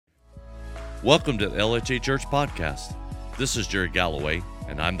Welcome to the LHA Church Podcast. This is Jerry Galloway,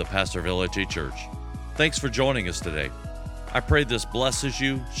 and I'm the pastor of LHA Church. Thanks for joining us today. I pray this blesses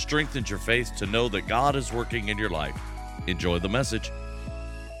you, strengthens your faith to know that God is working in your life. Enjoy the message.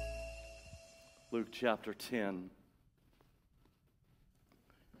 Luke chapter 10.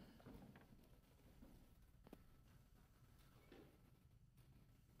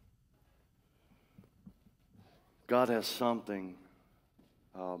 God has something.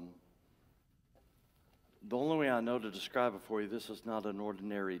 The only way I know to describe it for you, this is not an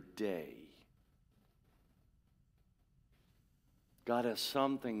ordinary day. God has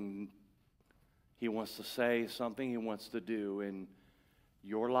something He wants to say, something He wants to do in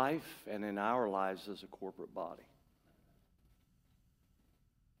your life and in our lives as a corporate body.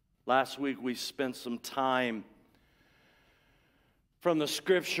 Last week we spent some time from the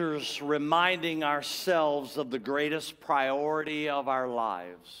Scriptures reminding ourselves of the greatest priority of our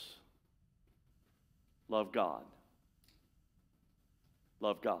lives. Love God.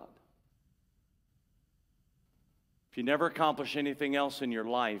 Love God. If you never accomplish anything else in your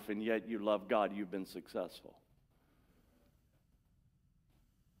life and yet you love God, you've been successful.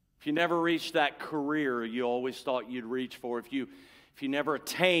 If you never reach that career you always thought you'd reach for, if you never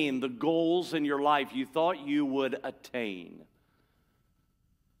attain the goals in your life you thought you would attain,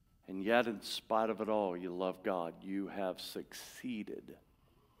 and yet in spite of it all you love God, you have succeeded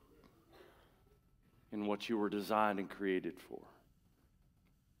in what you were designed and created for.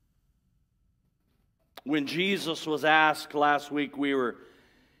 When Jesus was asked, last week we were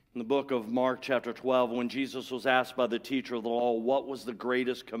in the book of Mark chapter 12, when Jesus was asked by the teacher of the law, what was the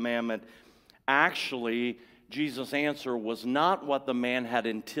greatest commandment? Actually, Jesus' answer was not what the man had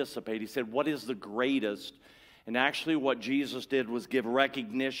anticipated. He said, what is the greatest? And actually what Jesus did was give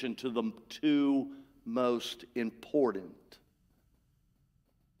recognition to the two most important.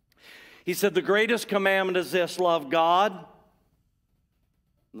 He said, the greatest commandment is this, love God.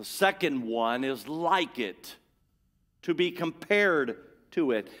 And the second one is like it, to be compared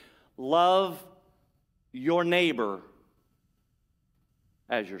to it. Love your neighbor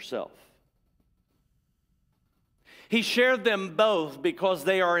as yourself. He shared them both because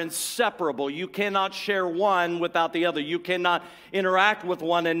they are inseparable. You cannot share one without the other. You cannot interact with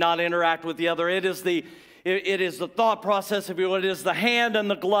one and not interact with the other. It is the thought process, if you will. It is the hand and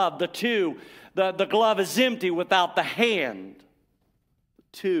the glove, the two. The glove is empty without the hand. The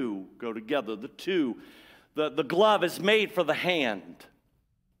two go together. The glove is made for the hand.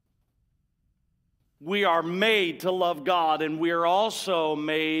 We are made to love God, and we are also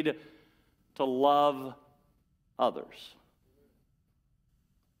made to love others.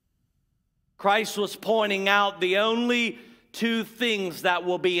 Christ was pointing out the only two things that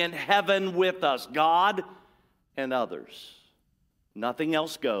will be in heaven with us, God and others. Nothing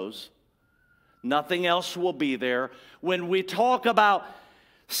else goes. Nothing else will be there. When we talk about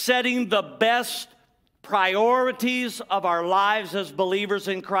setting the best priorities of our lives as believers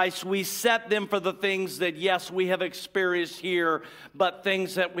in Christ, we set them for the things that, yes, we have experienced here, but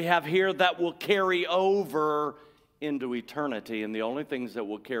things that we have here that will carry over into eternity. And the only things that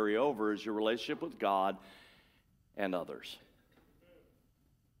will carry over is your relationship with God and others.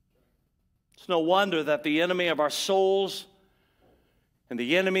 It's no wonder that the enemy of our souls and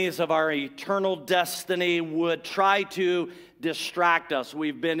the enemies of our eternal destiny would try to distract us.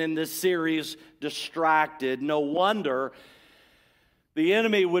 We've been in this series, Distracted. No wonder the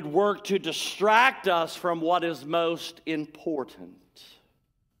enemy would work to distract us from what is most important.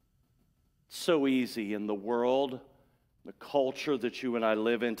 It's so easy in the world, the culture that you and I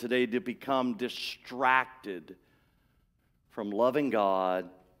live in today, to become distracted from loving God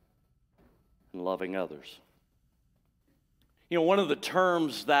and loving others. You know, one of the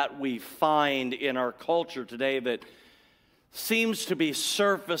terms that we find in our culture today that seems to be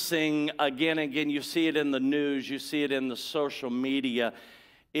surfacing again and again, you see it in the news, you see it in the social media,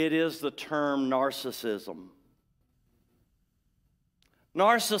 it is the term narcissism.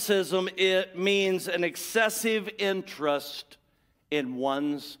 Narcissism, it means an excessive interest in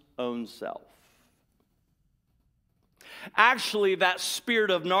one's own self. Actually, that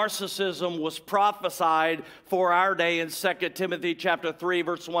spirit of narcissism was prophesied for our day in 2 Timothy chapter 3,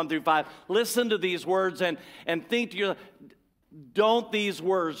 verse 1 through 5. Listen to these words and think to yourself, don't these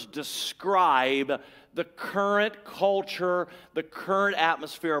words describe the current culture, the current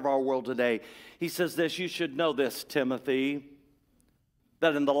atmosphere of our world today? He says this, you should know this, Timothy,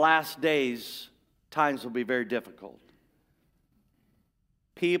 that in the last days, times will be very difficult.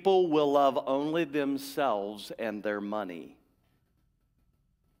 People will love only themselves and their money.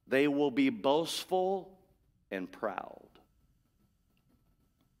 They will be boastful and proud.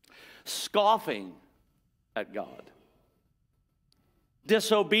 scoffing at God,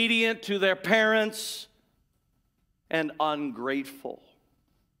 disobedient to their parents, and ungrateful.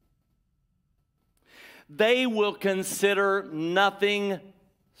 They will consider nothing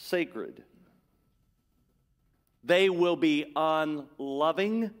sacred. They will be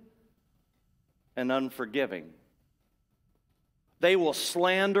unloving and unforgiving. They will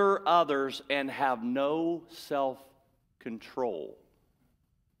slander others and have no self-control.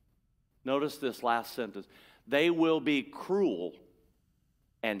 Notice this last sentence. They will be cruel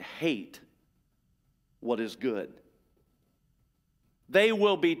and hate what is good. They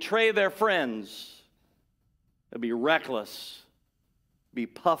will betray their friends. They'll be reckless, be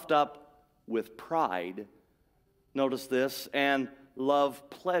puffed up with pride. Notice this, and love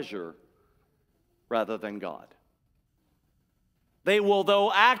pleasure rather than God. They will, though,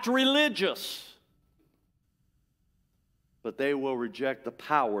 act religious, but they will reject the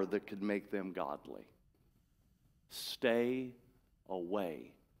power that could make them godly. Stay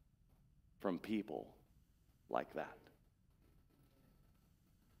away from people like that.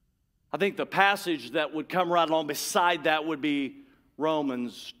 I think the passage that would come right along beside that would be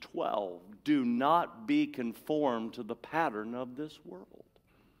Romans 12. Do not be conformed to the pattern of this world.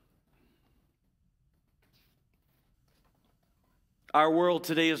 Our world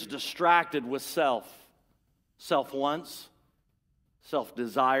today is distracted with self-wants,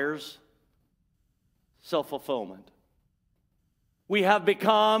 self-desires, self-fulfillment. We have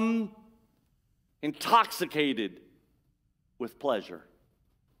become intoxicated with pleasure.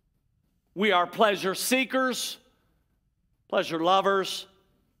 We are pleasure seekers, pleasure lovers,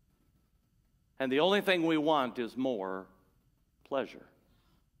 and the only thing we want is more pleasure.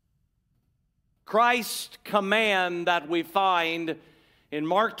 Christ's command that we find in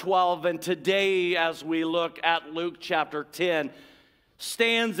Mark 12 and today as we look at Luke chapter 10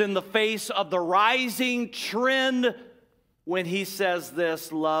 stands in the face of the rising trend when he says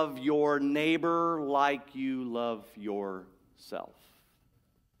this, love your neighbor like you love yourself.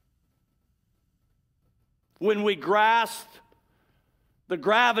 When we grasp the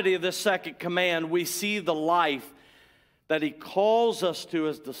gravity of this second command, we see the life that he calls us to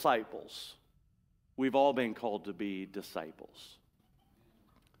as disciples. We've all been called to be disciples.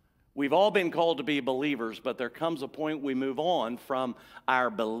 We've all been called to be believers, but there comes a point we move on from our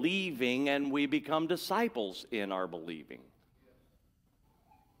believing and we become disciples in our believing.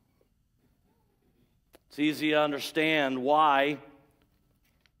 It's easy to understand why.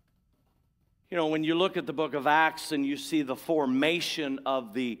 You know, when you look at the book of Acts and you see the formation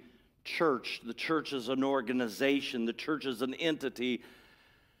of the church is an organization, the church is an entity,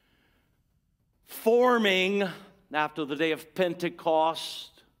 forming after the day of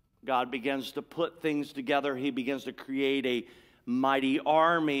Pentecost, God begins to put things together. He begins to create a mighty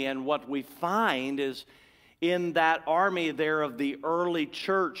army. And what we find is in that army there of the early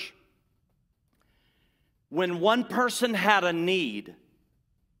church, when one person had a need,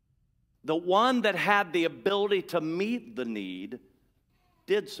 the one that had the ability to meet the need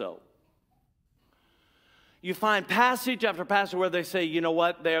did so. You find passage after passage where they say, you know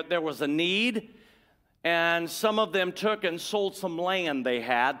what, there was a need, and some of them took and sold some land they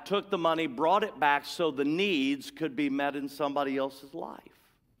had, took the money, brought it back so the needs could be met in somebody else's life.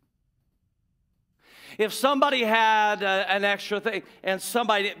 If somebody had an extra thing and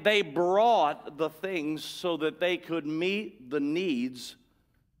they brought the things so that they could meet the needs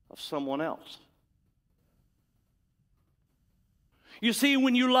of someone else. You see,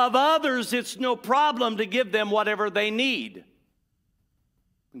 when you love others, it's no problem to give them whatever they need.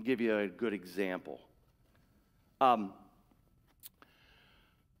 I'll give you a good example.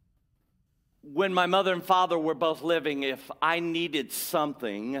 When my mother and father were both living, if I needed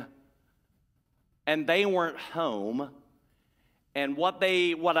something and they weren't home and what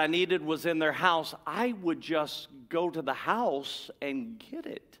I needed was in their house, I would just go to the house and get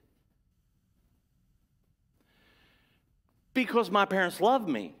it. Because my parents loved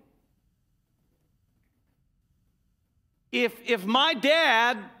me. If my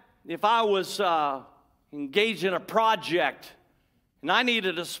dad, if I was engaged in a project and I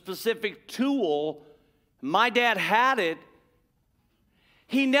needed a specific tool, my dad had it,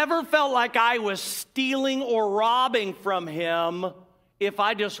 he never felt like I was stealing or robbing from him if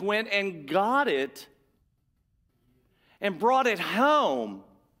I just went and got it and brought it home.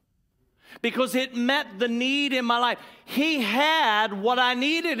 Because it met the need in my life. He had what I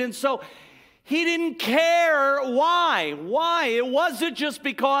needed, and so he didn't care why. Why? It wasn't just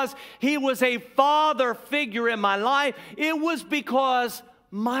because he was a father figure in my life. It was because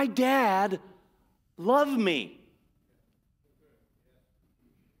my dad loved me.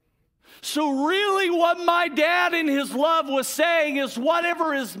 So really what my dad in his love was saying is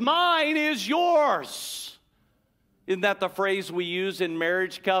whatever is mine is yours. Isn't that the phrase we use in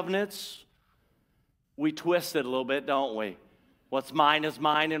marriage covenants? We twist it a little bit, don't we? What's mine is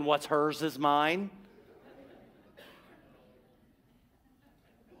mine and what's hers is mine.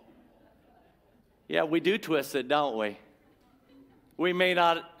 Yeah, we do twist it, don't we? We may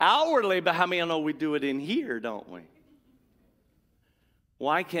not outwardly, but how many know we do it in here, don't we?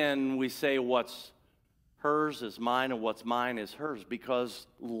 Why can we say what's hers is mine and what's mine is hers? Because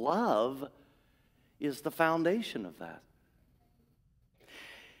love is the foundation of that.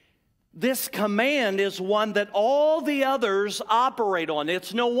 This command is one that all the others operate on.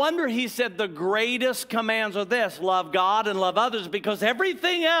 It's no wonder he said the greatest commands are this: love God and love others, because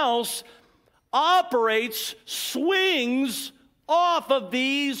everything else operates, swings off of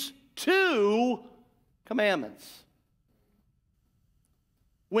these two commandments.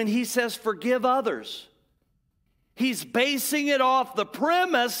 When he says forgive others, he's basing it off the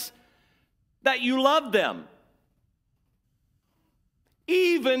premise that you love them,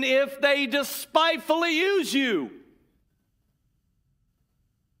 even if they despitefully use you.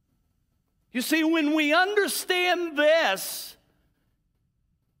 You see, when we understand this,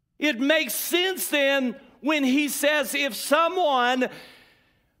 it makes sense then when he says if someone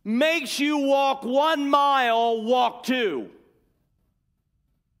makes you walk 1 mile, walk 2.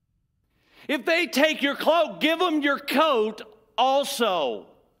 If they take your cloak, give them your coat also.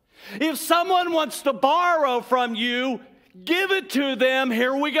 If someone wants to borrow from you, give it to them.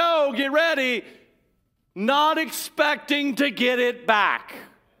 Here we go. Get ready. Not expecting to get it back.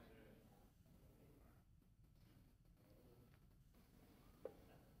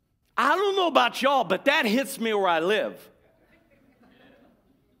 I don't know about y'all, but that hits me where I live.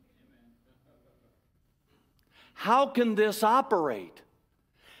 How can this operate?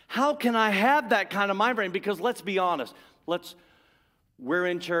 How can I have that kind of mind frame? Because let's be honest. We're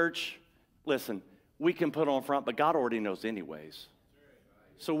in church. Listen, we can put on front, but God already knows anyways.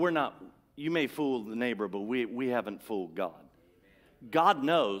 So we're not, you may fool the neighbor, but we haven't fooled God. God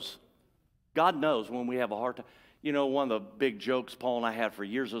knows. God knows when we have a hard time. You know, one of the big jokes Paul and I had for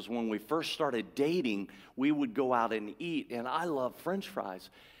years was when we first started dating, we would go out and eat, and I love French fries.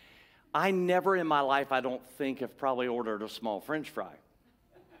 I never in my life, I don't think, have probably ordered a small French fry.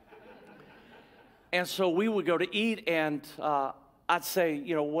 And so we would go to eat, and I'd say,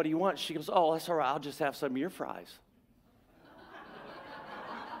 you know, what do you want? She goes, oh, that's all right, I'll just have some of your fries.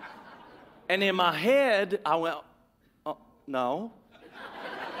 And in my head, I went, oh, no.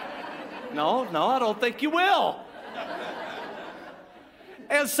 No, I don't think you will.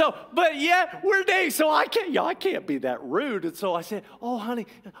 And so, but yet we're dating, so I can't be that rude. And so I said, oh, honey,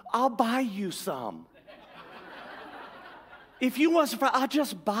 I'll buy you some. If you want some fries, I'll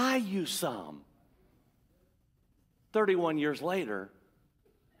just buy you some. 31 years later,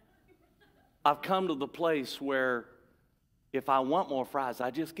 I've come to the place where if I want more fries,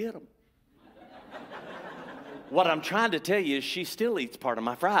 I just get them. What I'm trying to tell you is she still eats part of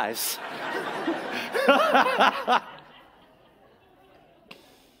my fries.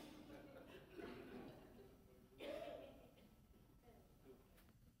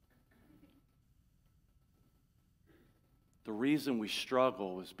 The reason we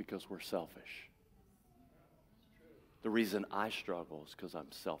struggle is because we're selfish. The reason I struggle is because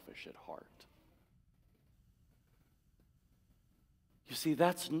I'm selfish at heart. You see,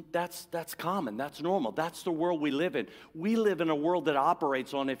 that's common. That's normal. That's the world we live in. We live in a world that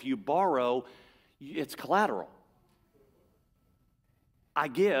operates on if you borrow, it's collateral. I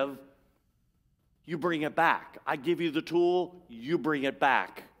give, you bring it back. I give you the tool, you bring it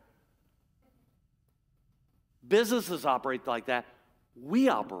back. Businesses operate like that. We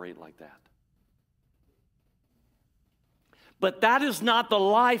operate like that. But that is not the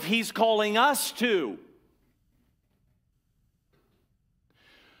life he's calling us to.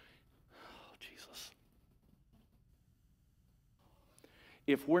 Oh, Jesus.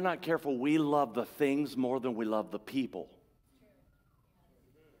 If we're not careful, we love the things more than we love the people.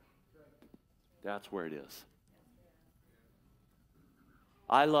 That's where it is.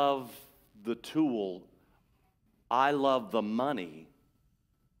 I love the tool. I love the money.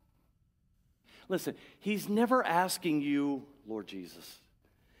 Listen, he's never asking you, Lord Jesus,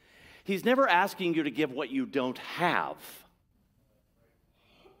 he's never asking you to give what you don't have.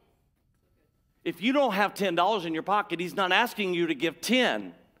 If you don't have $10 in your pocket, he's not asking you to give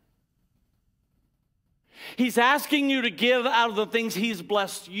 10. He's asking you to give out of the things he's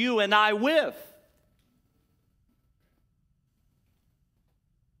blessed you and I with.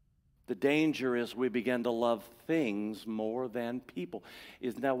 The danger is we begin to love things more than people.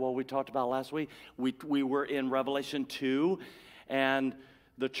 Isn't that what we talked about last week? We were in Revelation 2, and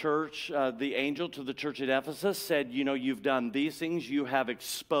the church, the angel to the church at Ephesus said, you know, you've done these things. You have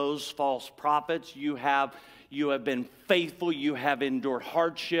exposed false prophets. You have been faithful. You have endured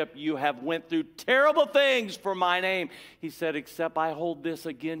hardship. You have went through terrible things for my name. He said, except I hold this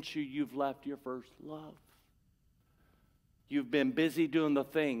against you, you've left your first love. You've been busy doing the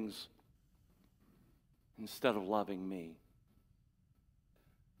things instead of loving me.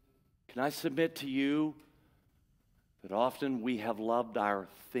 Can I submit to you that often we have loved our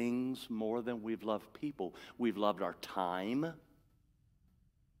things more than we've loved people? We've loved our time.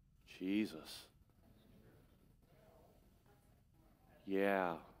 Jesus.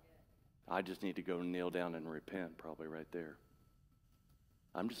 Yeah, I just need to go kneel down and repent, probably right there.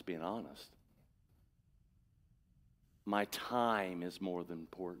 I'm just being honest. My time is more than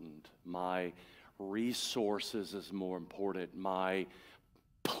important. My resources is more important. My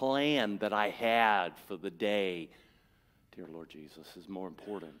plan that I had for the day, dear Lord Jesus, is more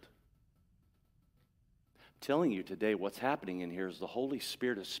important. I'm telling you today, what's happening in here is the Holy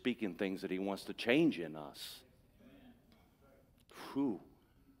Spirit is speaking things that He wants to change in us. Whew.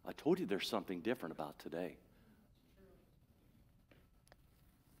 I told you there's something different about today.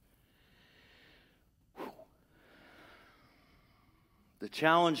 Whew. The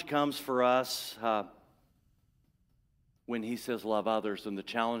challenge comes for us when He says love others, and the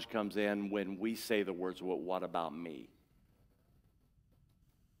challenge comes in when we say the words, well, what about me?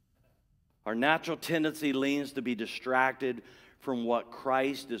 Our natural tendency leans to be distracted from what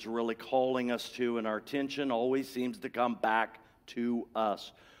Christ is really calling us to, and our attention always seems to come back to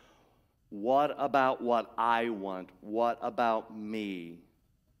us. What about what I want? What about me?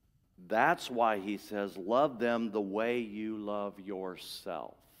 That's why He says, love them the way you love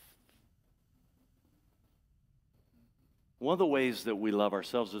yourself. One of the ways that we love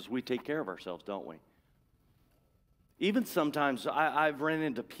ourselves is we take care of ourselves, don't we? Even sometimes I've run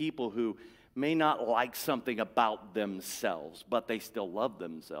into people who may not like something about themselves, but they still love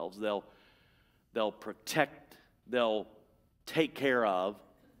themselves. They'll protect, they'll take care of.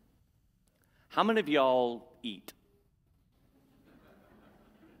 How many of y'all eat?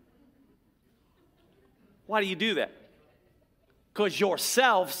 Why do you do that? Because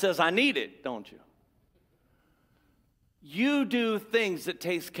yourself says, I need it, don't you? You do things that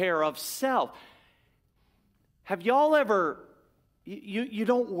takes care of self. Have y'all ever, you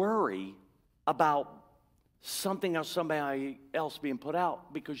don't worry about something or somebody else being put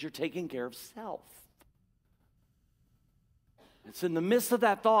out because you're taking care of self. It's in the midst of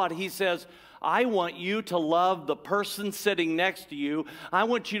that thought, He says, I want you to love the person sitting next to you. I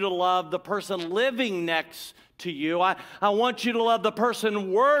want you to love the person living next to you. I want you to love the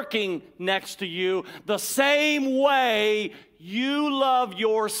person working next to you the same way you love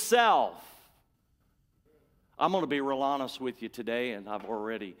yourself. I'm going to be real honest with you today, and I've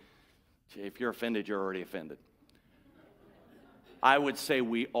already, if you're offended, you're already offended. I would say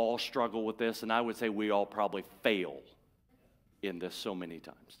we all struggle with this, and I would say we all probably fail in this so many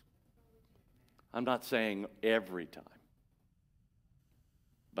times. I'm not saying every time,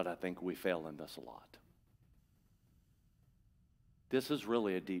 but I think we fail in this a lot. This is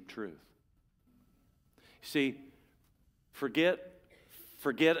really a deep truth. See, forget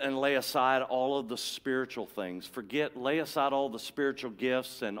and lay aside all of the spiritual things. Lay aside all the spiritual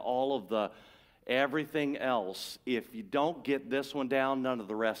gifts and all of the everything else. If you don't get this one down, none of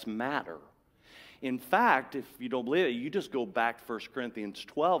the rest matter. In fact, if you don't believe it, you just go back to 1 Corinthians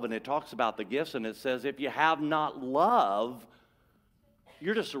 12, and it talks about the gifts, and it says, if you have not love,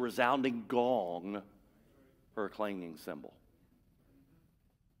 you're just a resounding gong or a clanging cymbal.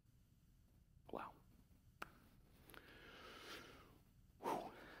 Wow. Whew.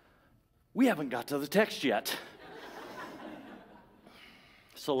 We haven't got to the text yet.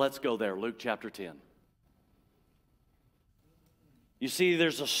 So let's go there, Luke chapter 10. You see,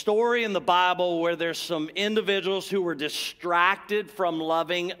 there's a story in the Bible where there's some individuals who were distracted from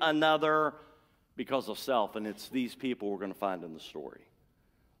loving another because of self, and it's these people we're going to find in the story.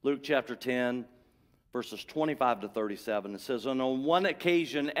 Luke chapter 10, verses 25 to 37, it says, and on one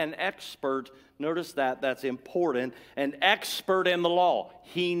occasion, an expert, notice that's important, an expert in the law,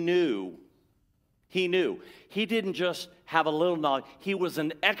 he knew. He didn't just have a little knowledge, he was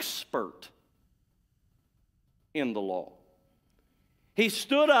an expert in the law. He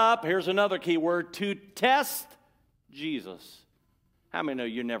stood up, here's another key word, to test Jesus. How many know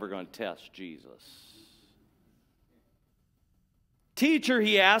you're never going to test Jesus? Teacher,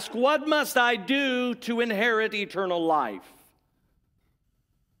 he asked, what must I do to inherit eternal life?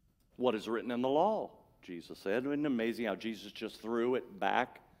 What is written in the law? Jesus said. Isn't it amazing how Jesus just threw it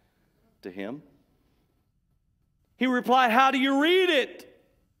back to him? He replied, how do you read it?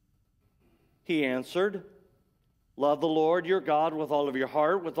 He answered, love the Lord your God with all of your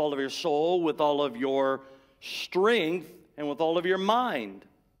heart, with all of your soul, with all of your strength, and with all of your mind.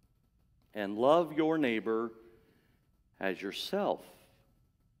 And love your neighbor as yourself.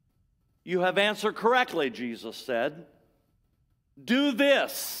 You have answered correctly, Jesus said. Do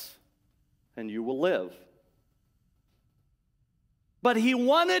this, and you will live. But he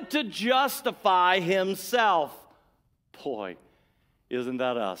wanted to justify himself. Boy, isn't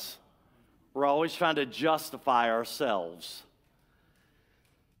that us? We're always trying to justify ourselves.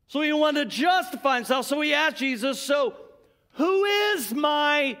 So he wanted to justify himself, so he asked Jesus, so who is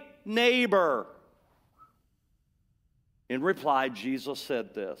my neighbor? In reply, Jesus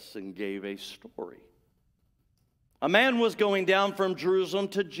said this and gave a story. A man was going down from Jerusalem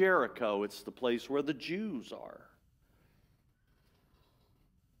to Jericho. It's the place where the Jews are.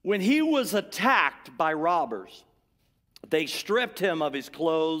 When he was attacked by robbers, they stripped him of his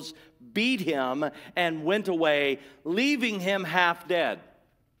clothes, beat him, and went away, leaving him half dead.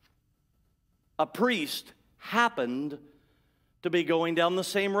 A priest happened to be going down the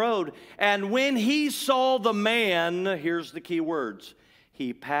same road, and when he saw the man, here's the key words,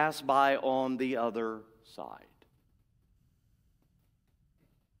 he passed by on the other side.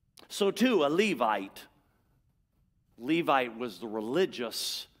 So too, a Levite was the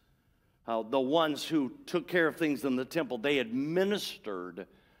religious, the ones who took care of things in the temple. They administered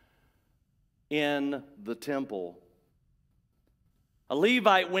in the temple. A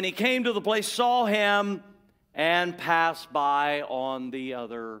Levite, when he came to the place, saw him and passed by on the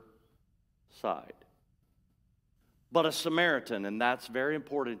other side. But a Samaritan, and that's very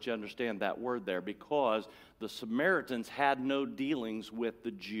important to understand that word there, because the Samaritans had no dealings with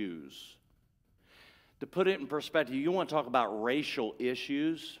the Jews. To put it in perspective, you want to talk about racial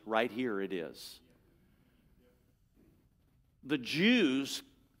issues? Right here it is. The Jews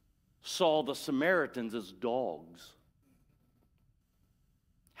saw the Samaritans as dogs,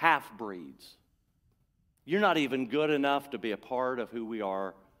 half-breeds. You're not even good enough to be a part of who we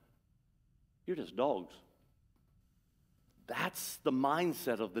are. You're just dogs. That's the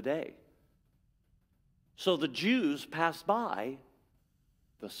mindset of the day. So the Jews passed by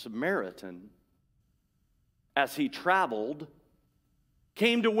the Samaritan as he traveled,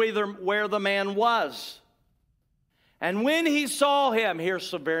 came to where the man was. And when he saw him, here's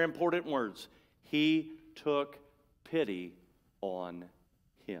some very important words, he took pity on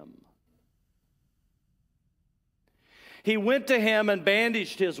him. He went to him and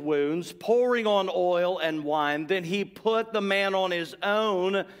bandaged his wounds, pouring on oil and wine. Then he put the man on his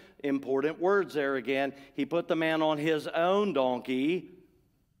own, important words there again, he put the man on his own donkey,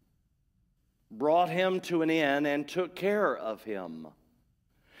 brought him to an inn, and took care of him.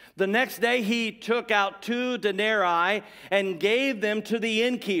 The next day he took out 2 denarii and gave them to the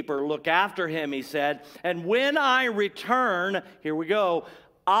innkeeper. Look after him, he said, and when I return, here we go,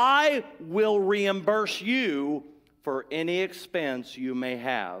 I will reimburse you for any expense you may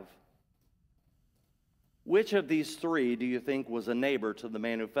have. Which of these 3 do you think was a neighbor to the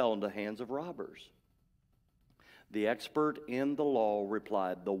man who fell into the hands of robbers? The expert in the law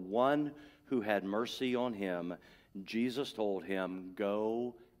replied, the one who had mercy on him. Jesus told him,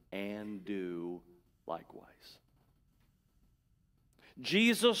 go and do likewise.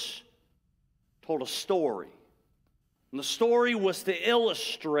 Jesus told a story. And the story was to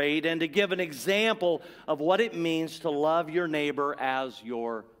illustrate and to give an example of what it means to love your neighbor as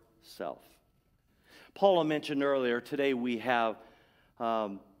yourself. Paula mentioned earlier, today we have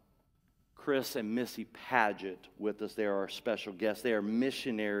Chris and Missy Paget with us. They are our special guests. They are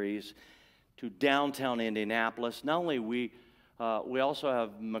missionaries to downtown Indianapolis. Not only we also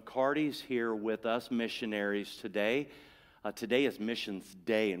have McCarty's here with us, missionaries today. Today is Missions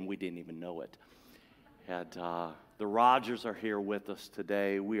Day, and we didn't even know it. And the Rogers are here with us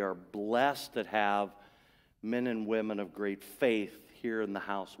today. We are blessed to have men and women of great faith here in the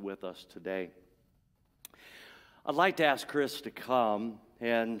house with us today. I'd like to ask Chris to come,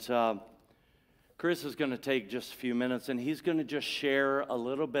 and Chris is going to take just a few minutes, and he's going to just share a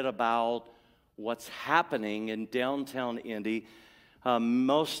little bit about what's happening in downtown Indy.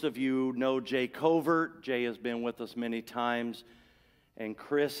 Most of you know Jay Covert. Jay has been with us many times, and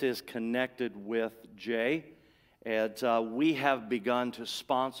Chris is connected with Jay. And we have begun to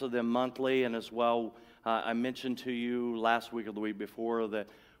sponsor them monthly, and as well, I mentioned to you last week or the week before that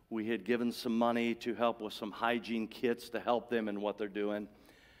we had given some money to help with some hygiene kits to help them in what they're doing.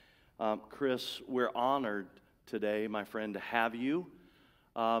 Chris, we're honored today, my friend, to have you.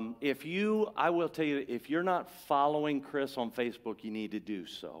 I will tell you, if you're not following Chris on Facebook, you need to do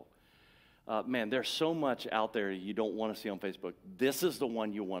so. Man, there's so much out there you don't want to see on Facebook. This is the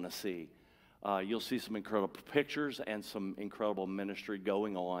one you want to see. You'll see some incredible pictures and some incredible ministry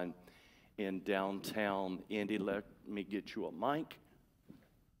going on in downtown Indy. Let me get you a mic.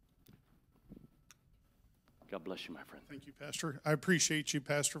 God bless you, my friend. Thank you, Pastor. I appreciate you,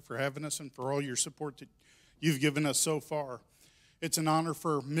 Pastor, for having us and for all your support that you've given us so far. It's an honor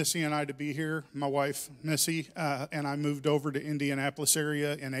for Missy and I to be here. My wife, Missy, and I moved over to Indianapolis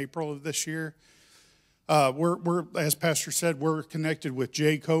area in April of this year. We're as Pastor said, we're connected with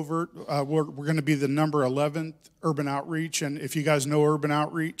Jay Covert. We're going to be the number 11th Urban Outreach, and if you guys know Urban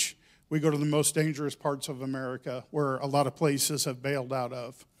Outreach, we go to the most dangerous parts of America where a lot of places have bailed out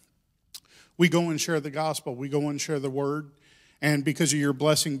of. We go and share the gospel. We go and share the word. And because of your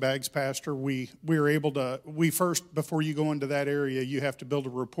blessing bags, Pastor, we are able to, first, before you go into that area, you have to build a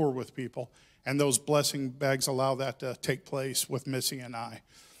rapport with people. And those blessing bags allow that to take place with Missy and I.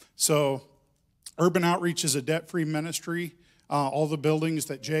 So Urban Outreach is a debt-free ministry. All the buildings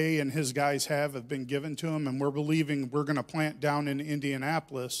that Jay and his guys have been given to them. And we're believing we're going to plant down in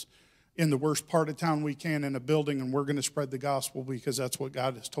Indianapolis in the worst part of town we can in a building. And we're going to spread the gospel because that's what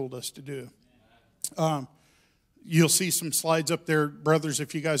God has told us to do. You'll see some slides up there, brothers,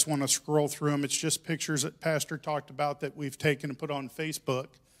 if you guys want to scroll through them. It's just pictures that Pastor talked about that we've taken and put on Facebook.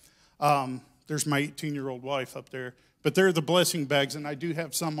 There's my 18-year-old wife up there. But they're the blessing bags, and I do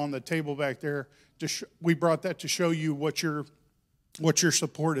have some on the table back there. We brought that to show you what your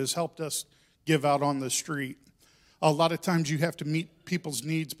support has helped us give out on the street. A lot of times you have to meet people's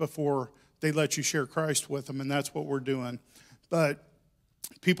needs before they let you share Christ with them, and that's what we're doing. But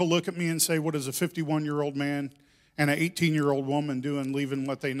people look at me and say, what is a 51-year-old man and an 18-year-old woman doing leaving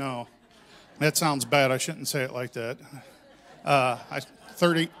what they know? That sounds bad. I shouldn't say it like that.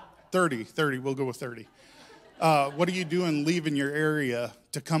 30, we'll go with 30. What are you doing leaving your area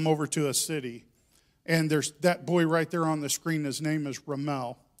to come over to a city? And there's that boy right there on the screen. His name is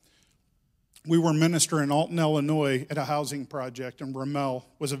Ramel. We were ministering in Alton, Illinois at a housing project, and Ramel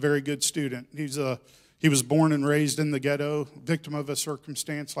was a very good student. He was born and raised in the ghetto, victim of a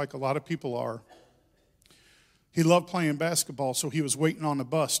circumstance like a lot of people are. He loved playing basketball, so he was waiting on a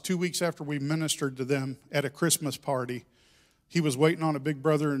bus. 2 weeks after we ministered to them at a Christmas party, he was waiting on a big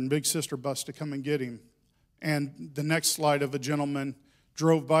brother and big sister bus to come and get him. And the next slide of a gentleman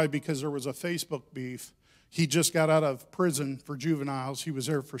drove by because there was a Facebook beef. He just got out of prison for juveniles. He was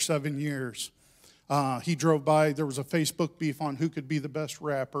there for 7 years. He drove by. There was a Facebook beef on who could be the best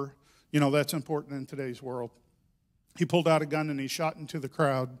rapper. You know, that's important in today's world. He pulled out a gun and he shot into the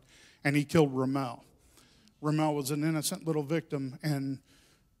crowd, and he killed Ramel. Ramel was an innocent little victim, and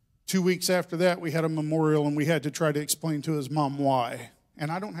 2 weeks after that, we had a memorial, and we had to try to explain to his mom why.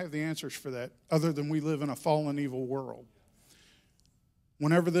 And I don't have the answers for that, other than we live in a fallen, evil world.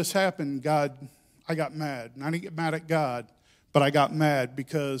 Whenever this happened, I got mad. And I didn't get mad at God, but I got mad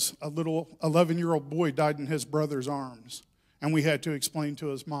because a little 11-year-old boy died in his brother's arms, and we had to explain to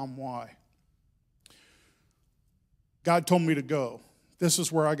his mom why. God told me to go. This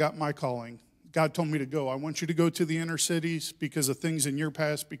is where I got my calling. God told me to go. I want you to go to the inner cities because of things in your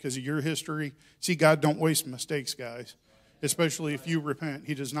past, because of your history. See, God don't waste mistakes, guys, especially if you repent.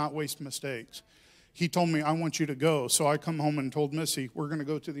 He does not waste mistakes. He told me, I want you to go. So I come home and told Missy, we're going to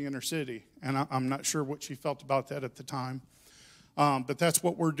go to the inner city. And I'm not sure what she felt about that at the time. But that's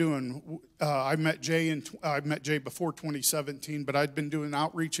what we're doing. I met Jay before 2017, but I'd been doing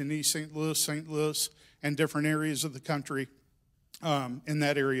outreach in East St. Louis, and different areas of the country, in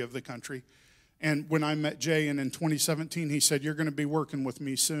that area of the country. And when I met Jay, and in 2017, he said, you're going to be working with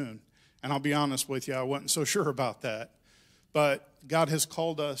me soon. And I'll be honest with you, I wasn't so sure about that. But God has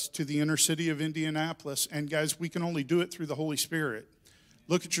called us to the inner city of Indianapolis. And guys, we can only do it through the Holy Spirit.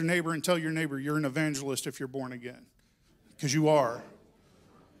 Look at your neighbor and tell your neighbor you're an evangelist if you're born again. Because you are.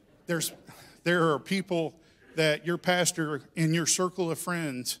 There are people that your pastor in your circle of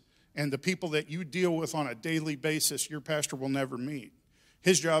friends and the people that you deal with on a daily basis, your pastor will never meet.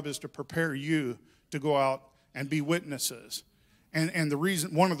 His job is to prepare you to go out and be witnesses. And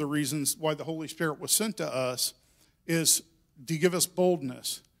one of the reasons why the Holy Spirit was sent to us is to give us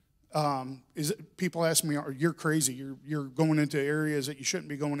boldness. People ask me, you're crazy. You're going into areas that you shouldn't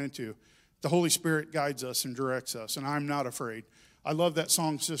be going into. The Holy Spirit guides us and directs us, and I'm not afraid. I love that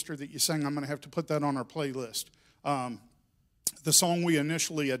song, sister, that you sang. I'm going to have to put that on our playlist. The song we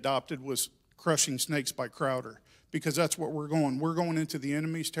initially adopted was Crushing Snakes by Crowder, because that's what we're going. We're going into the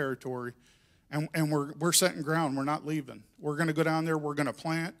enemy's territory, and we're setting ground. We're not leaving. We're going to go down there. We're going to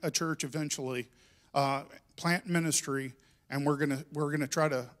plant a church eventually, plant ministry, and we're gonna try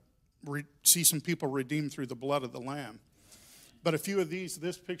to see some people redeemed through the blood of the Lamb. But a few of these,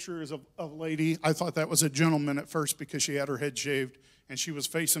 this picture is of a lady. I thought that was a gentleman at first because she had her head shaved and she was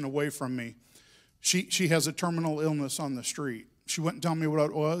facing away from me. She has a terminal illness on the street. She wouldn't tell me what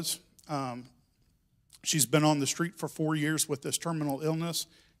it was. She's been on the street for 4 years with this terminal illness.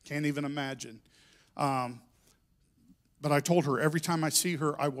 Can't even imagine. But I told her every time I see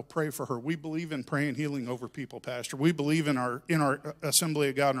her, I will pray for her. We believe in praying healing over people, Pastor. We believe in our Assembly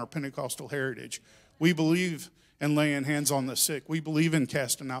of God and our Pentecostal heritage. We believe in laying hands on the sick. We believe in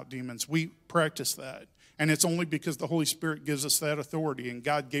casting out demons. We practice that. And it's only because the Holy Spirit gives us that authority, and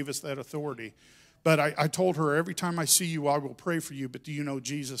God gave us that authority. But I told her, every time I see you, I will pray for you. But do you know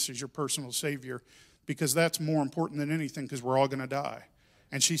Jesus is your personal Savior? Because that's more important than anything, because we're all going to die.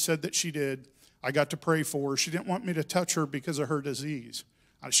 And she said that she did. I got to pray for her. She didn't want me to touch her because of her disease.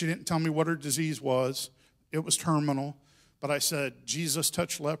 She didn't tell me what her disease was. It was terminal. But I said, Jesus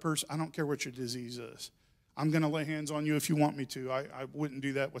touched lepers. I don't care what your disease is. I'm going to lay hands on you if you want me to. I wouldn't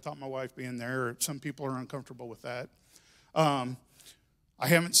do that without my wife being there. Some people are uncomfortable with that. I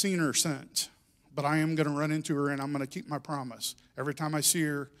haven't seen her since, but I am going to run into her, and I'm going to keep my promise. Every time I see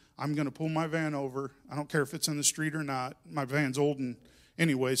her, I'm going to pull my van over. I don't care if it's in the street or not. My van's old and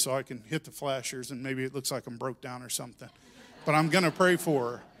anyway, so I can hit the flashers, and maybe it looks like I'm broke down or something. But I'm going to pray for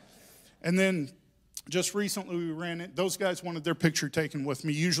her. And then just recently we ran it. Those guys wanted their picture taken with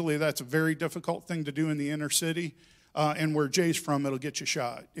me. Usually that's a very difficult thing to do in the inner city. And where Jay's from, it'll get you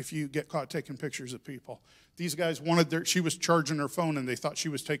shot if you get caught taking pictures of people. These guys wanted she was charging her phone, and they thought she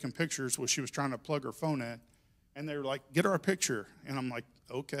was taking pictures while she was trying to plug her phone in. And they were like, get her a picture. And I'm like,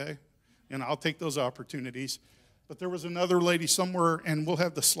 okay. And I'll take those opportunities. But there was another lady somewhere, and we'll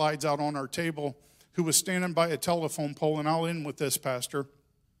have the slides out on our table, who was standing by a telephone pole, and I'll end with this, Pastor.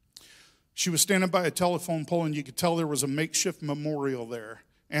 She was standing by a telephone pole, and you could tell there was a makeshift memorial there,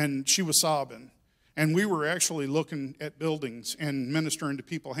 and she was sobbing. And we were actually looking at buildings and ministering to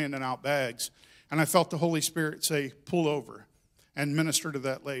people, handing out bags, and I felt the Holy Spirit say, pull over and minister to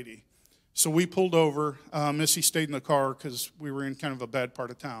that lady. So we pulled over. Missy stayed in the car because we were in kind of a bad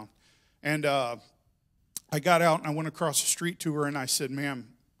part of town. And I got out, and I went across the street to her, and I said, ma'am,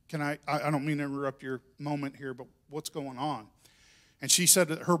 can I don't mean to interrupt your moment here, but what's going on? And she said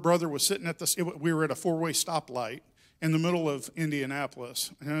that her brother was sitting at we were at a four-way stoplight in the middle of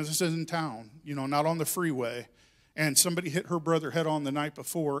Indianapolis. And this is in town, not on the freeway. And somebody hit her brother head on the night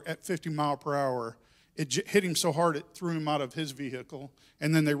before at 50 miles per hour. It hit him so hard it threw him out of his vehicle,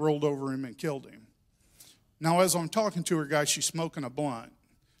 and then they rolled over him and killed him. Now, as I'm talking to her, guys, she's smoking a blunt.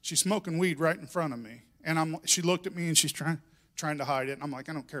 She's smoking weed right in front of me. And she looked at me, and she's trying to hide it. And I'm like,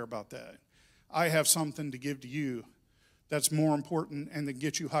 I don't care about that. I have something to give to you that's more important and that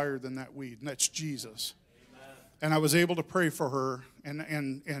gets you higher than that weed, and that's Jesus. Amen. And I was able to pray for her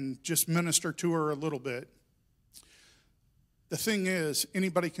and just minister to her a little bit. The thing is,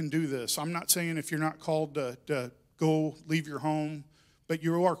 anybody can do this. I'm not saying if you're not called to go leave your home, but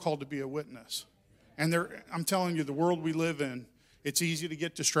you are called to be a witness. And I'm telling you, the world we live in, it's easy to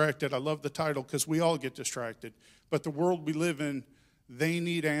get distracted. I love the title because we all get distracted. But the world we live in, they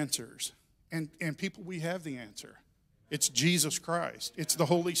need answers. And people, we have the answer. It's Jesus Christ. It's the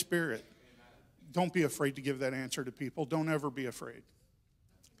Holy Spirit. Don't be afraid to give that answer to people. Don't ever be afraid.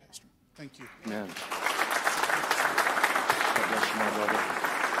 Pastor, thank you. Amen. God bless you, my brother.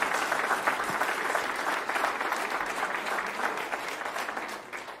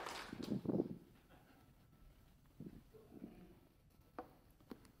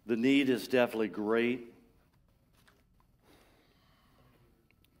 The need is definitely great.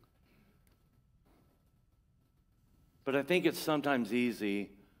 But I think it's sometimes easy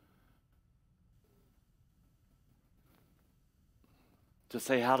to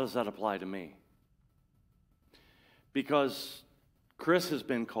say, how does that apply to me? Because Chris has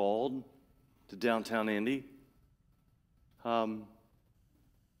been called to downtown Indy.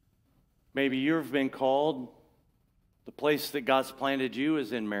 Maybe you've been called. The place that God's planted you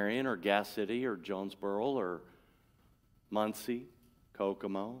is in Marion or Gas City or Jonesboro or Muncie,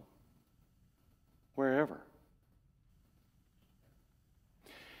 Kokomo, wherever.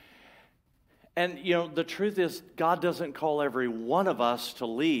 And, the truth is, God doesn't call every one of us to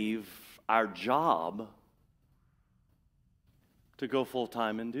leave our job to go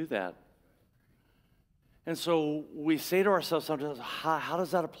full-time and do that. And so we say to ourselves sometimes, how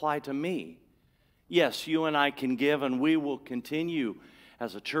does that apply to me? Yes, you and I can give, and we will continue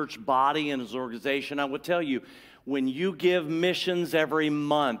as a church body and as an organization. I would tell you, when you give missions every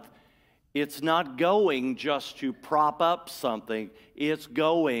month, it's not going just to prop up something. It's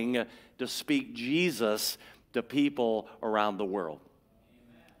going to speak Jesus to people around the world.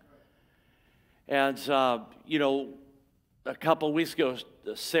 And, a couple of weeks ago,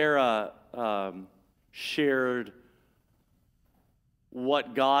 Sarah shared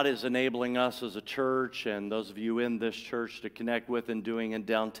what God is enabling us as a church and those of you in this church to connect with and doing in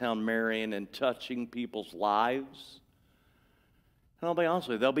downtown Marion and touching people's lives. And I'll be honest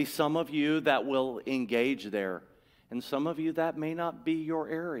with you, there'll be some of you that will engage there, and some of you that may not be your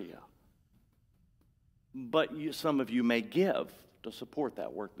area. But some of you may give to support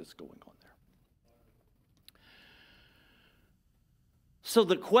that work that's going on there. So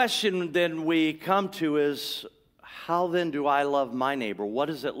the question then we come to is, how then do I love my neighbor? What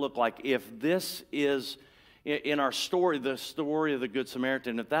does it look like? If this is, in our story, the story of the Good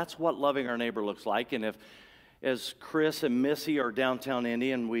Samaritan, if that's what loving our neighbor looks like, and if, as Chris and Missy are downtown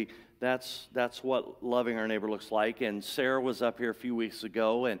Indy, and that's what loving our neighbor looks like, and Sarah was up here a few weeks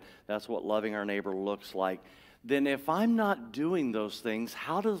ago, and that's what loving our neighbor looks like, then if I'm not doing those things,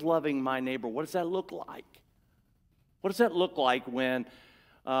 how does loving my neighbor, what does that look like? What does that look like when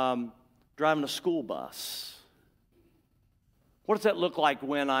driving a school bus? What does that look like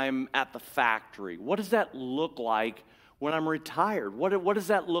when I'm at the factory? What does that look like when I'm retired? What does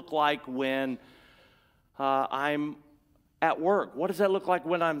that look like when I'm at work? What does that look like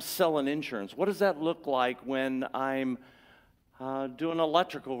when I'm selling insurance? What does that look like when I'm doing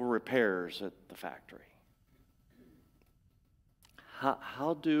electrical repairs at the factory?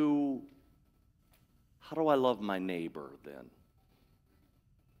 How do I love my neighbor then?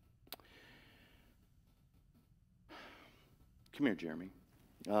 Come here, Jeremy.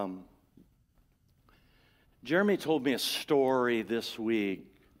 Jeremy told me a story this week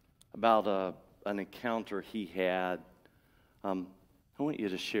about an encounter he had. I want you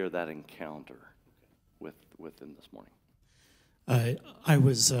to share that encounter with him this morning. I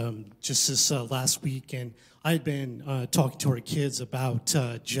was just this last week, and I had been talking to our kids about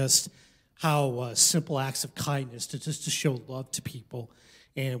just how simple acts of kindness to show love to people,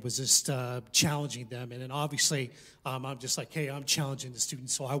 and was just challenging them. And then obviously, I'm just like, hey, I'm challenging the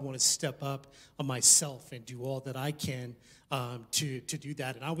students, so I want to step up on myself and do all that I can to do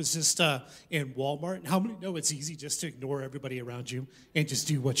that. And I was just in Walmart. And how many know it's easy just to ignore everybody around you and just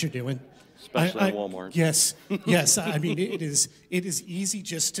do what you're doing? Especially in Walmart. Yes, yes. I mean, it is easy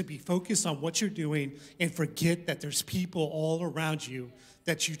just to be focused on what you're doing and forget that there's people all around you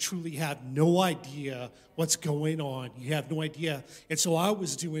that you truly have no idea what's going on. You have no idea. And so I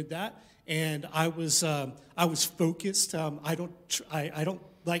was doing that, and I was focused. I don't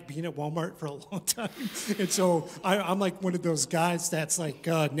like being at Walmart for a long time. And so I'm like one of those guys that's like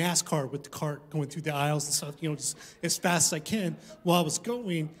NASCAR with the cart going through the aisles and stuff, just as fast as I can while I was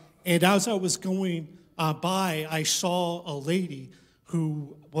going. And as I was going by, I saw a lady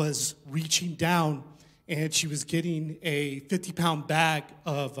who was reaching down, and she was getting a 50-pound bag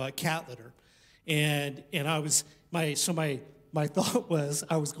of cat litter. And I was, my thought was,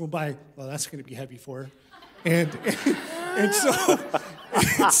 I was going by, well, that's going to be heavy for her. And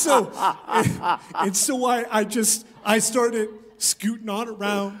so I started scooting on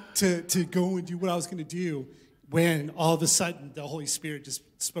around to go and do what I was going to do, when all of a sudden the Holy Spirit just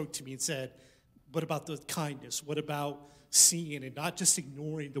spoke to me and said, what about the kindness? What about seeing and not just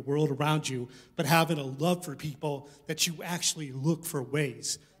ignoring the world around you, but having a love for people, that you actually look for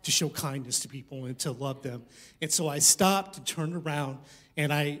ways to show kindness to people and to love them? And so I stopped and turned around,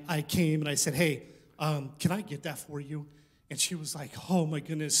 and I came and I said, hey, can I get that for you? And she was like, oh my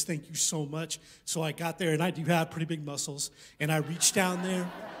goodness, thank you so much. So I got there, and I do have pretty big muscles, and I reached down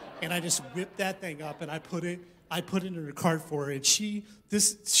there and I just whipped that thing up, and I put it in her cart for her. And she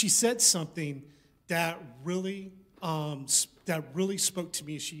said something that really spoke to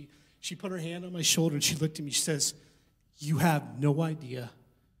me. She put her hand on my shoulder and she looked at me. She says, you have no idea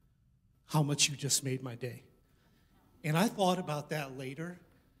how much you just made my day. And I thought about that later,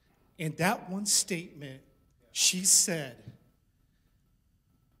 and that one statement she said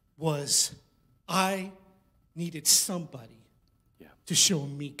was, I needed somebody to show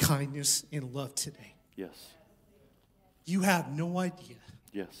me kindness and love today. Yes. You have no idea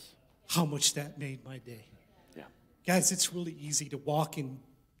Yes. how much that made my day. Yeah. Guys, it's really easy to walk and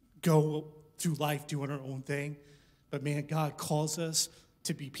go through life doing our own thing. But man, God calls us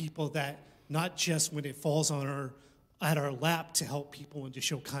to be people that not just when it falls on at our lap to help people and to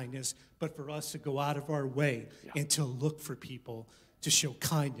show kindness, but for us to go out of our way and to look for people to show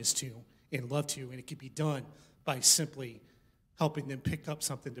kindness to and love to. And it can be done by simply helping them pick up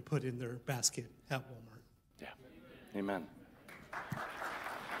something to put in their basket at Walmart. Yeah. Amen.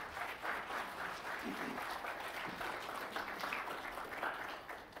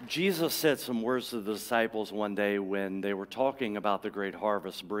 Jesus said some words to the disciples one day when they were talking about the great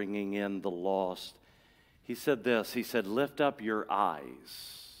harvest, bringing in the lost. He said this, he said, lift up your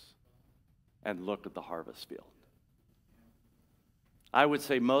eyes and look at the harvest field. I would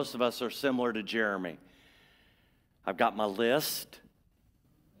say most of us are similar to Jeremy. I've got my list.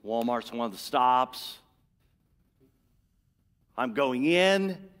 Walmart's one of the stops. I'm going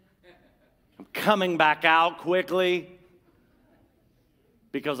in. I'm coming back out quickly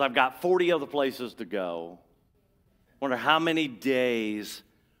because I've got 40 other places to go. Wonder how many days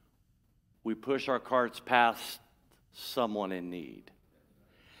we push our carts past someone in need.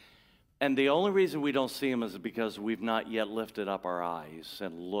 And the only reason we don't see them is because we've not yet lifted up our eyes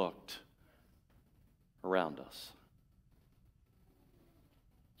and looked around us.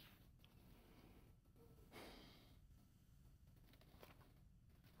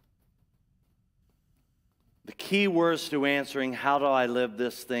 The key words to answering, how do I live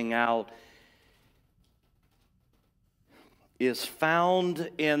this thing out, is found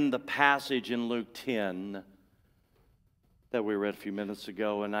in the passage in Luke 10 that we read a few minutes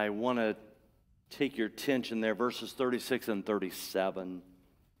ago, and I want to take your attention there, verses 36 and 37.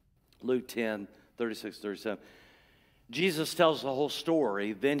 Luke 10, 36, 37. Jesus tells the whole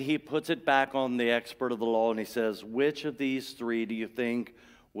story, then he puts it back on the expert of the law, and he says, which of these three do you think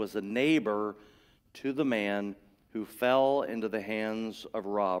was a neighbor to the man who fell into the hands of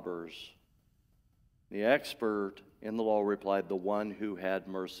robbers? The expert in the law replied, the one who had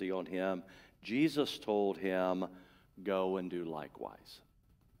mercy on him. Jesus told him, go and do likewise.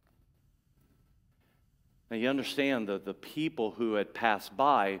 Now you understand that the people who had passed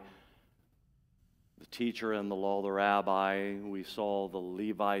by, the teacher in the law, the rabbi, we saw the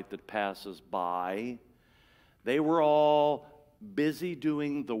Levite that passes by, they were all busy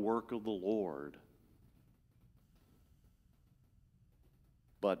doing the work of the Lord,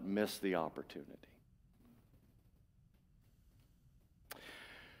 but missed the opportunity.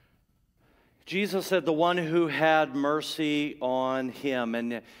 Jesus said the one who had mercy on him.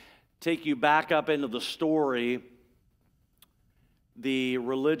 And take you back up into the story, the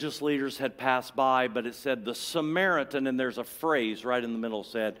religious leaders had passed by, but it said the Samaritan, and there's a phrase right in the middle,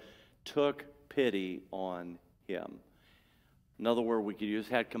 said, took pity on him. Another word we could use,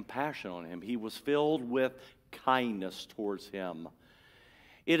 had compassion on him. He was filled with kindness towards him.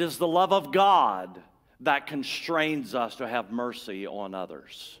 It is the love of God that constrains us to have mercy on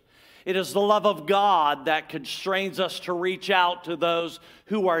others. It is the love of God that constrains us to reach out to those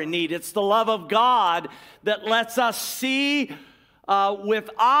who are in need. It's the love of God that lets us see with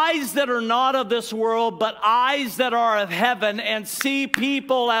eyes that are not of this world, but eyes that are of heaven, and see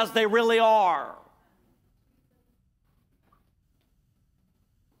people as they really are.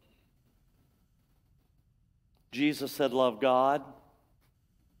 Jesus said, love God,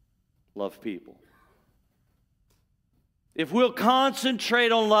 love people. If we'll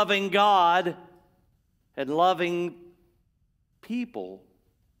concentrate on loving God and loving people,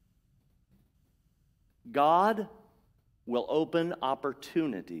 God will open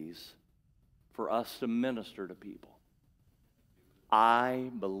opportunities for us to minister to people.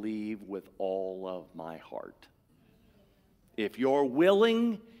 I believe with all of my heart. If you're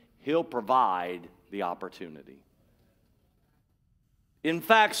willing, He'll provide the opportunity. In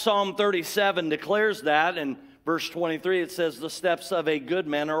fact, Psalm 37 declares that, and verse 23, it says, the steps of a good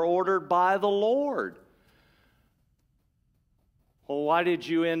man are ordered by the Lord. Well, why did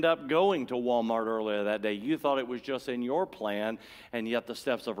you end up going to Walmart earlier that day? You thought it was just in your plan, and yet the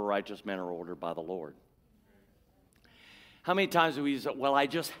steps of a righteous man are ordered by the Lord. How many times have we said, well, I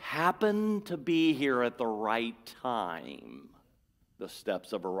just happened to be here at the right time? The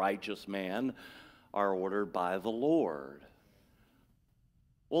steps of a righteous man are ordered by the Lord.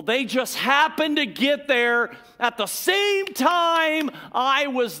 Well, they just happened to get there at the same time I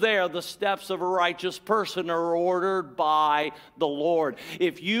was there. The steps of a righteous person are ordered by the Lord.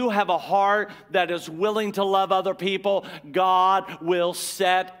 If you have a heart that is willing to love other people, God will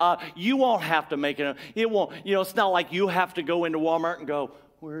set up. You won't have to make it. It won't. You know, it's not like you have to go into Walmart and go,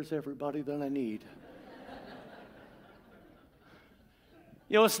 where's everybody that I need?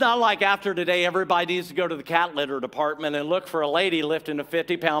 You know, it's not like after today everybody needs to go to the cat litter department and look for a lady lifting a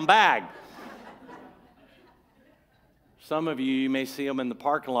 50-pound bag. Some of you may see them in the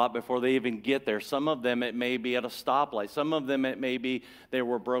parking lot before they even get there. Some of them, it may be at a stoplight. Some of them, it may be they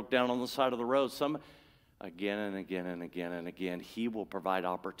were broke down on the side of the road. Some, again and again and again and again, He will provide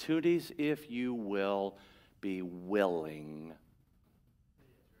opportunities if you will be willing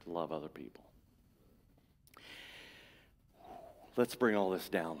to love other people. Let's bring all this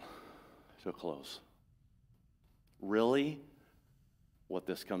down to a close. Really, what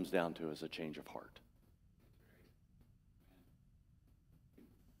this comes down to is a change of heart.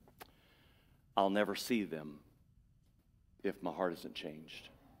 I'll never see them if my heart isn't changed.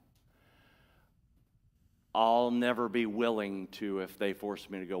 I'll never be willing to, if they force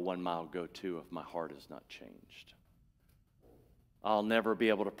me to go 1 mile, go 2 if my heart is not changed. I'll never be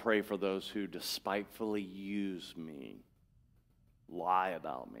able to pray for those who despitefully use me, lie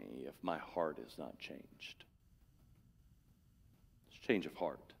about me, if my heart is not changed. It's a change of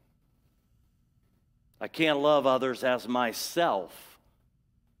heart. I can't love others as myself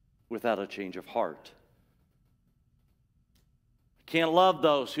without a change of heart. I can't love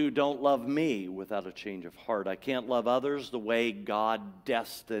those who don't love me without a change of heart. I can't love others the way God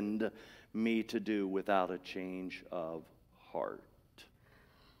destined me to do without a change of heart.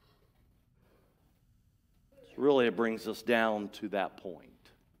 So really, it brings us down to that point.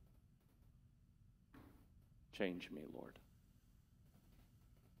 Change me, Lord.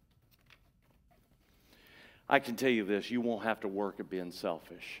 I can tell you this, you won't have to work at being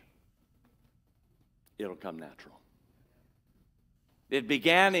selfish. It'll come natural. It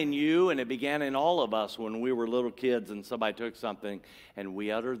began in you and it began in all of us when we were little kids and somebody took something and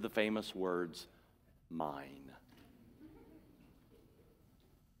we uttered the famous words, mine.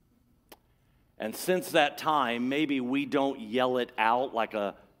 And since that time, maybe we don't yell it out like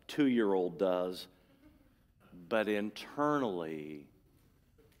a 2-year-old does, but internally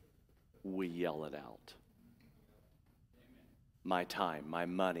we yell it out. My time, my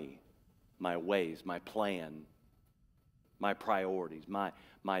money, my ways, my plan, my priorities, my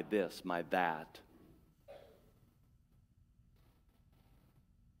this, my that.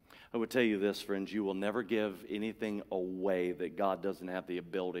 I would tell you this, friends, you will never give anything away that God doesn't have the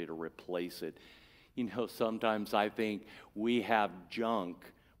ability to replace it. You know, sometimes I think we have junk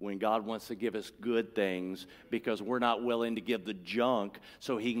when God wants to give us good things because we're not willing to give the junk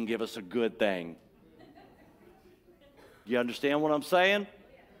so He can give us a good thing. You understand what I'm saying?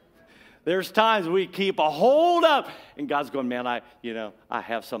 There's times we keep a hold up, and God's going, man, I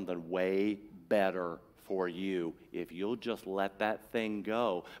have something way better for you if you'll just let that thing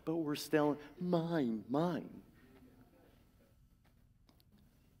go. But we're still, mine.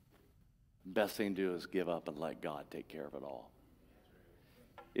 Best thing to do is give up and let God take care of it all.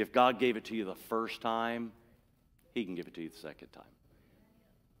 If God gave it to you the first time, He can give it to you the second time.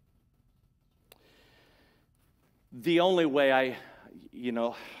 The only way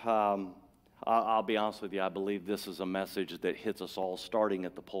I'll be honest with you, I believe this is a message that hits us all starting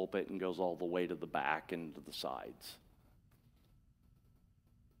at the pulpit and goes all the way to the back and to the sides.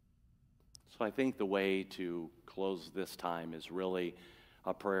 So I think the way to close this time is really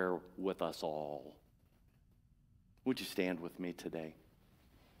a prayer with us all. Would you stand with me today?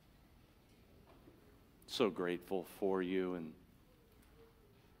 So grateful for you and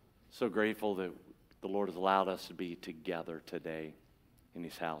so grateful that the Lord has allowed us to be together today in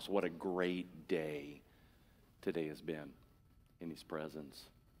His house. What a great day today has been in His presence.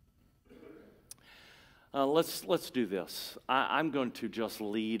 Let's do this. I'm going to just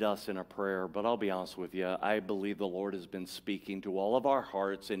lead us in a prayer, but I'll be honest with you. I believe the Lord has been speaking to all of our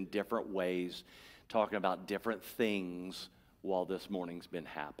hearts in different ways, talking about different things while this morning's been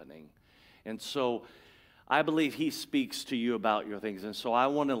happening. And so I believe He speaks to you about your things, and so I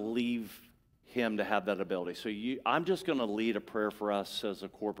want to leave Him to have that ability. So I'm just going to lead a prayer for us as a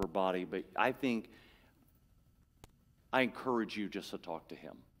corporate body, but I encourage you just to talk to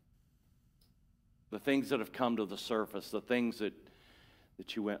Him. The things that have come to the surface, the things that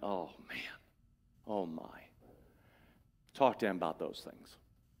you went, oh man, oh my. Talk to Him about those things.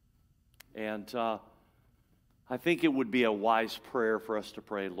 And I think it would be a wise prayer for us to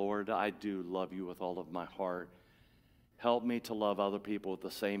pray, Lord, I do love You with all of my heart. Help me to love other people with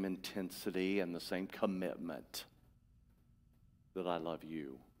the same intensity and the same commitment that I love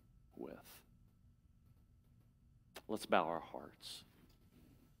You with. Let's bow our hearts.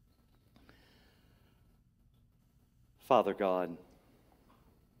 Father God,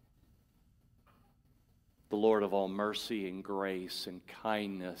 the Lord of all mercy and grace and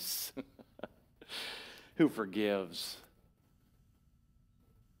kindness, who forgives,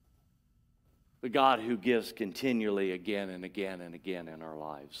 the God who gives continually again and again and again in our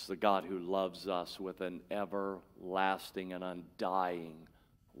lives, the God who loves us with an everlasting and undying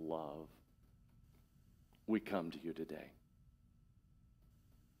love, we come to You today.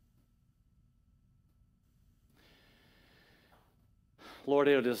 Lord,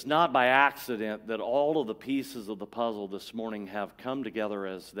 it is not by accident that all of the pieces of the puzzle this morning have come together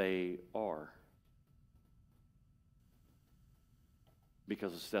as they are.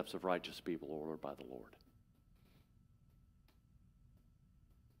 Because the steps of righteous people are ordered by the Lord.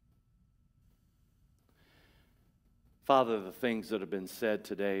 Father, the things that have been said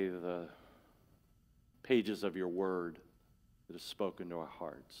today, the pages of your word that have spoken to our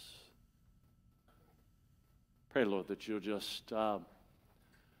hearts. Pray, Lord, that you'll just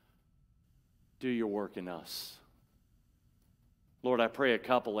do your work in us. Lord, I pray a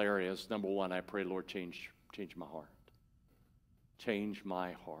couple areas. Number one, I pray, Lord, change my heart. Change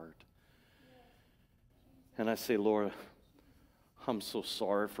my heart. And I say, Lord, I'm so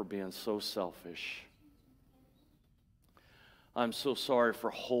sorry for being so selfish. I'm so sorry for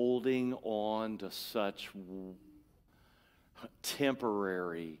holding on to such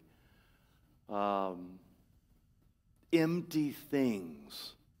temporary, empty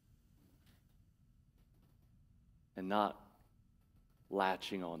things and not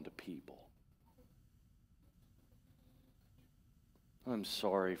latching on to people. I'm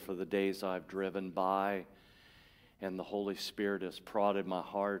sorry for the days I've driven by and the Holy Spirit has prodded my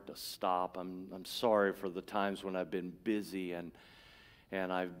heart to stop. I'm sorry for the times when I've been busy and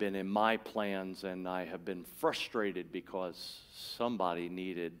I've been in my plans and I have been frustrated because somebody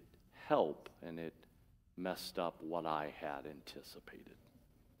needed help and it messed up what I had anticipated.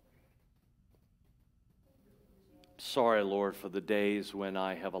 Sorry, Lord, for the days when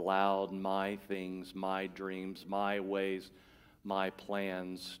I have allowed my things, my dreams, my ways, my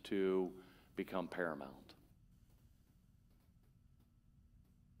plans to become paramount.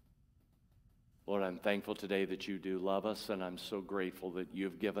 Lord, I'm thankful today that you do love us, and I'm so grateful that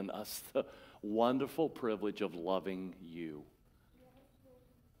you've given us the wonderful privilege of loving you.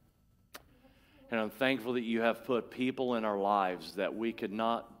 And I'm thankful that you have put people in our lives that we could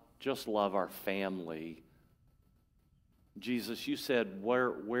not just love our family. Jesus, you said,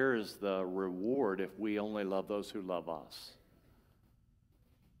 where is the reward if we only love those who love us?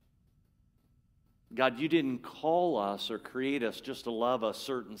 God, you didn't call us or create us just to love a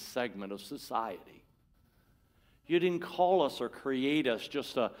certain segment of society. You didn't call us or create us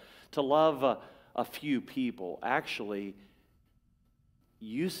just to love a few people. Actually,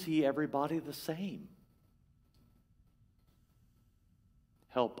 you see everybody the same.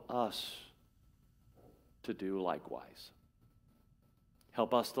 Help us to do likewise.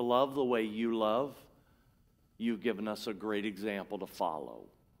 Help us to love the way you love. You've given us a great example to follow.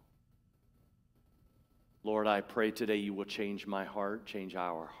 Lord, I pray today you will change my heart, change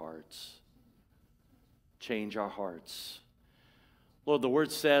our hearts. Change our hearts. Lord, the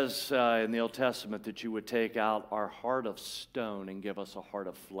word says in the Old Testament that you would take out our heart of stone and give us a heart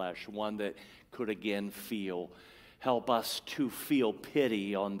of flesh, one that could again feel. Help us to feel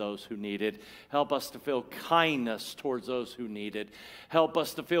pity on those who need it. Help us to feel kindness towards those who need it. Help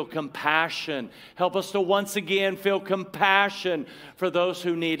us to feel compassion. Help us to once again feel compassion for those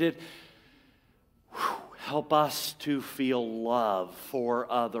who need it. Help us to feel love for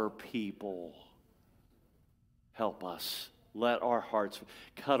other people. Help us. Let our hearts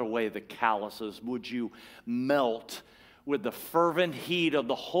cut away the calluses. Would you melt with the fervent heat of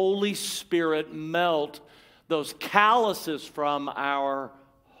the Holy Spirit, melt those calluses from our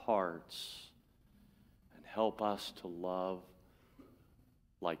hearts and help us to love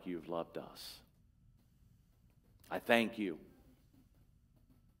like you've loved us. I thank you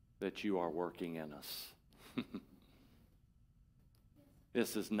that you are working in us.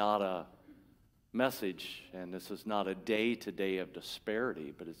 This is not a message, and this is not a day to day of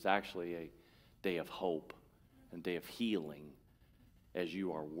disparity, but it's actually a day of hope and day of healing as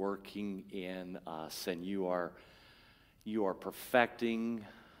you are working in us and you are perfecting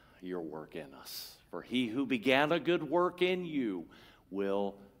your work in us. For he who began a good work in you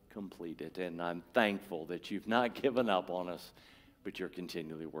will complete it. And I'm thankful that you've not given up on us, but you're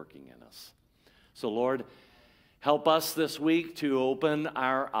continually working in us. So, Lord, help us this week to open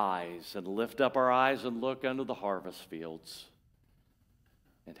our eyes and lift up our eyes and look under the harvest fields.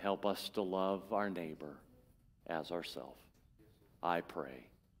 And help us to love our neighbor as ourselves. I pray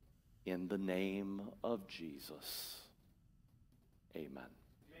in the name of Jesus. Amen.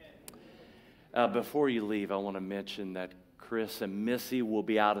 Before you leave, I want to mention that Chris and Missy will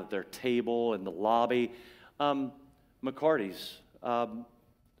be out at their table in the lobby. McCarty's.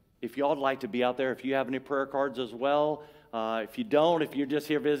 If y'all would like to be out there, if you have any prayer cards as well, if you don't, if you're just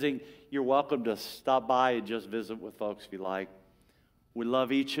here visiting, you're welcome to stop by and just visit with folks if you like. We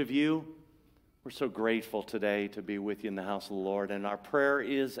love each of you. We're so grateful today to be with you in the house of the Lord. And our prayer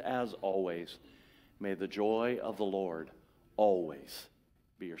is, as always, may the joy of the Lord always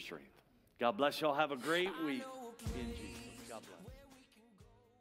be your strength. God bless y'all. Have a great week. Enjoy.